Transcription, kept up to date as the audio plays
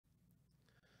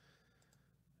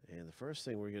the first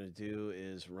thing we're going to do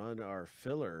is run our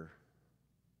filler.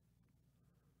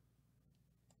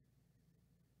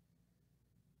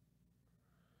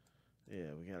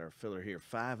 Yeah, we got our filler here.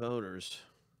 5 owners.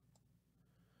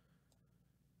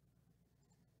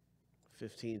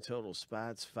 15 total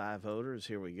spots, 5 owners.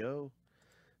 Here we go.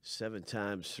 7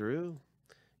 times through.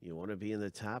 You want to be in the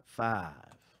top 5.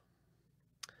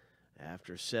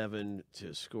 After 7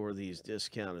 to score these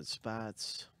discounted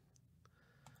spots.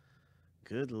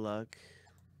 Good luck.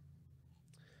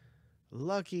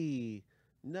 Lucky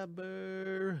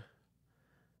number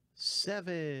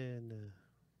 7.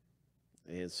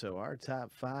 And so our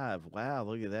top 5. Wow,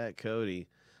 look at that, Cody.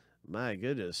 My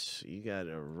goodness, you got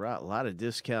a lot of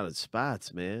discounted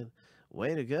spots, man.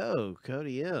 Way to go,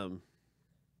 Cody M.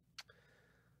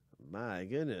 My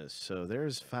goodness. So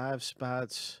there's 5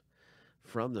 spots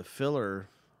from the filler.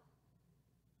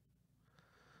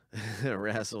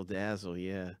 Razzle dazzle,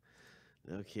 yeah.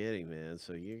 No kidding, man.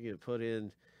 So you're going to put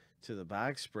in to the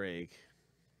box break.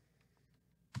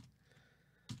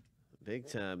 Big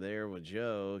time there with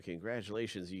Joe.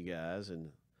 Congratulations, you guys. And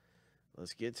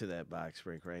let's get to that box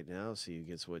break right now. See who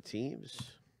gets what teams.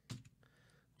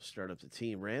 Start up the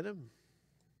team random.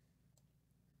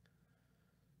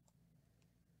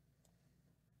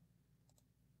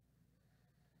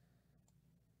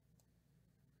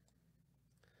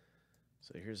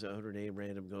 So here's the owner name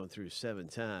random going through 7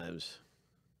 times.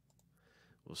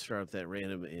 We'll start up that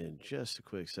random in just a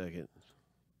quick second.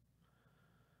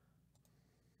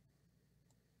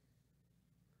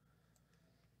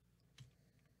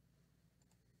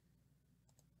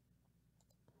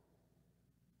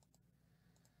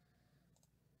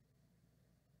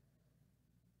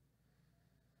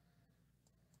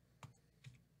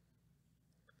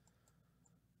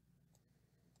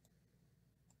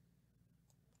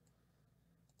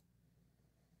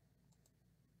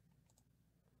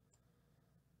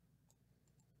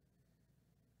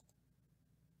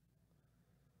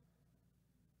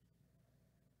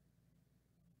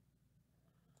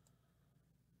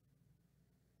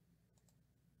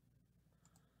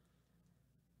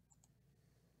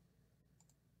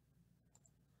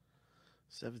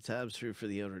 Seven times through for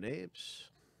the owner names.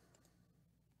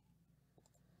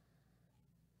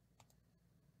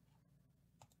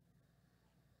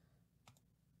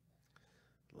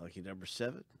 Lucky number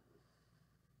 7.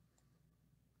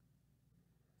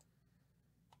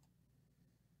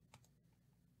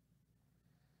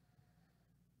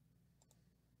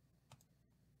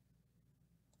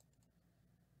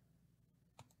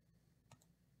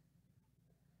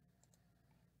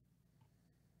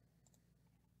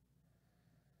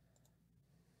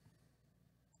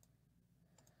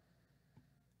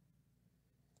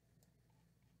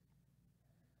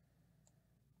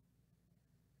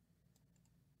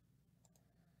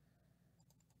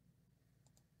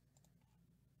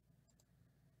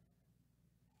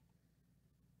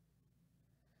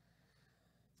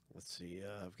 Let's see.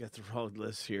 I've got the wrong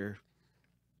list here.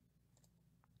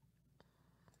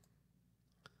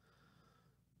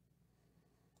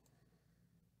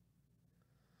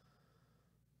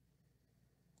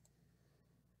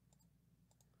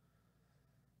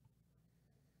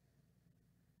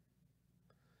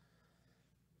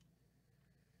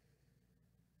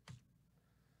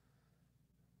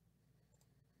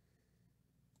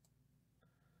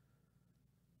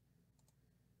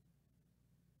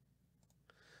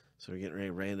 So we're getting ready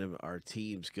to random our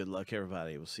teams. Good luck,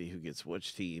 everybody. We'll see who gets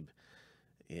which team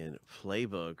in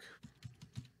Playbook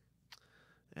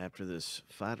after this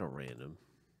final random.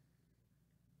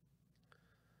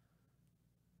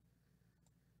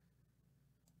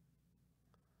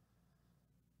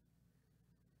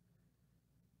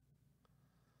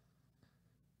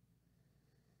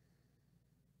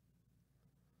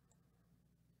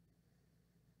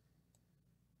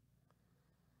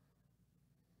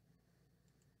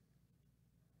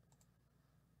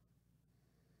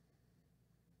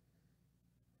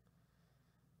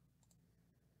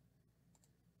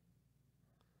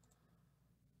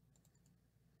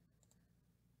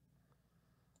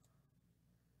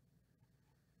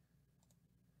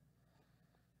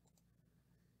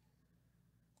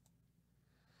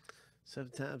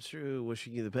 Seven times through,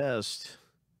 wishing you the best.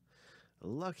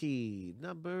 Lucky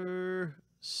number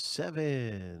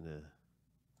 7.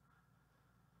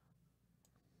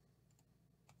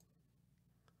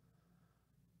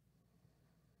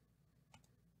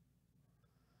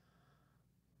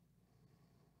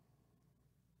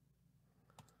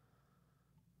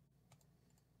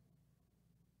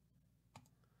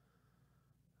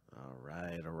 All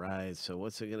right, all right. So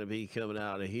what's it going to be coming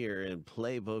out of here in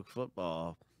Playbook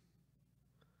football?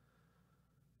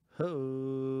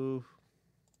 Ho!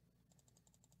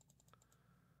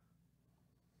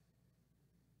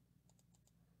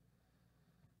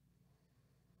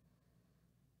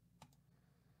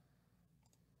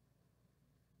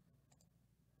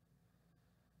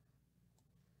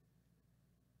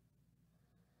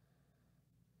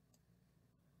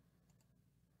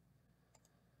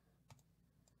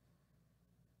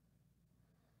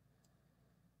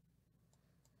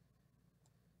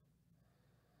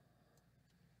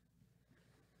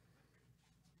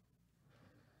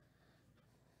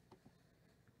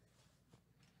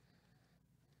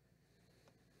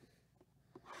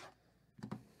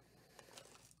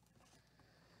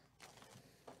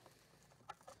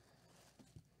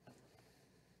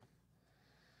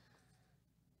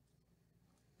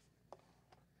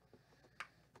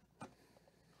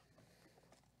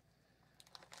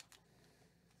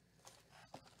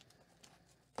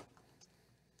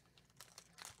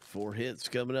 4 hits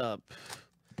coming up.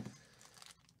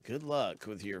 Good luck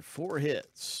with your 4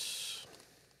 hits.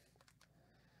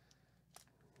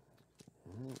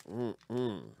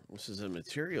 This is a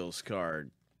materials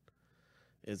card.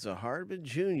 It's a Hardman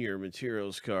Jr.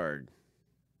 materials card.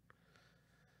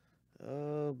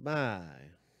 Oh, my.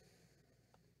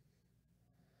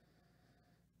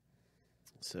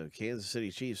 So Kansas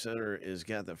City Chiefs center has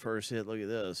got the first hit. Look at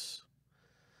this.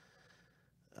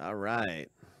 All right.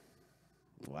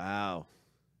 Wow.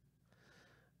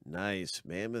 Nice.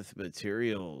 Mammoth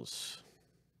Materials.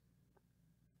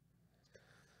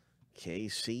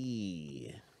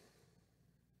 KC.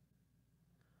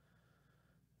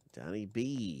 Donnie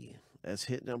B. That's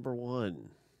hit number 1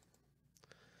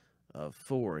 of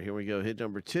 4. Here we go. Hit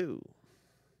number 2.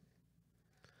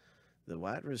 The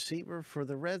wide receiver for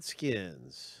the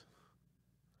Redskins.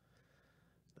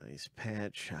 Nice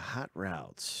patch. Hot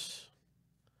routes.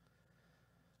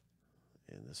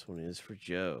 And this one is for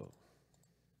Joe.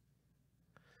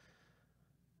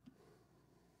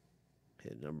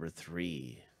 Hit number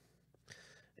 3.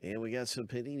 And we got some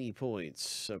Panini points.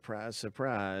 Surprise,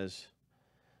 surprise.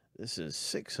 This is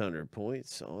 600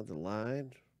 points on the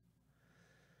line.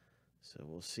 So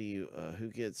we'll see who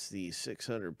gets the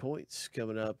 600 points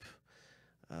coming up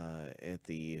at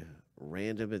the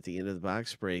random at the end of the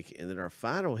box break. And then our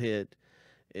final hit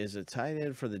is a tight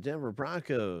end for the Denver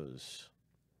Broncos.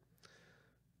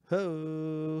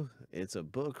 Ho! It's a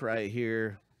book right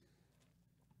here.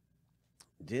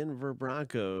 Denver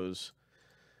Broncos.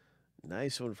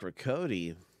 Nice one for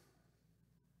Cody.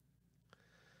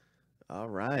 All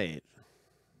right.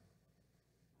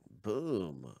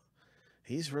 Boom.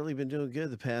 He's really been doing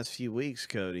good the past few weeks,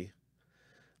 Cody.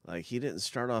 Like, he didn't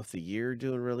start off the year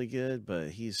doing really good, but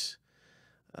he's,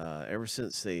 ever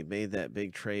since they made that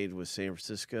big trade with San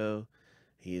Francisco,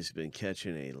 he's been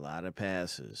catching a lot of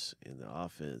passes in the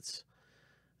offense.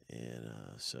 And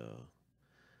so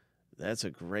that's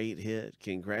a great hit.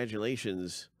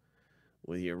 Congratulations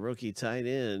with your rookie tight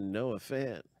end, Noah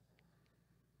Fant.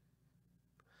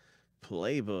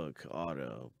 Playbook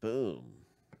auto. Boom.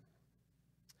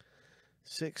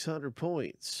 600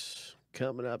 points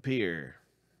coming up here.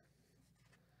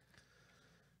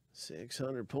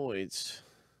 600 points.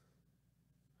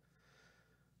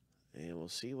 And we'll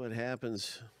see what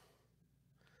happens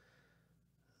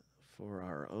for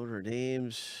our owner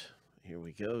names. Here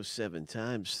we go, 7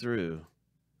 times through.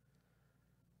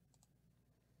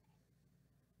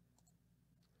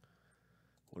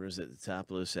 What is at the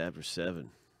top list after 7?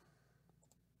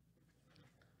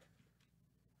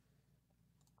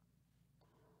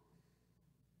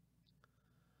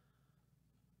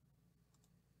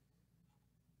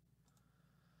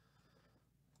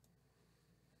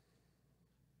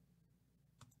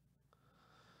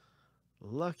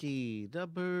 Lucky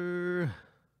number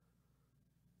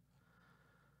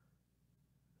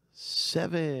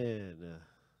 7.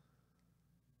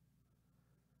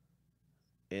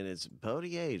 And it's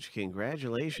Bodie H.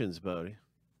 Congratulations, Bodie.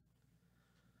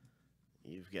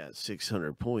 You've got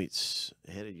 600 points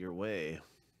headed your way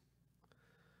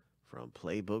from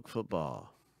Playbook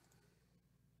Football.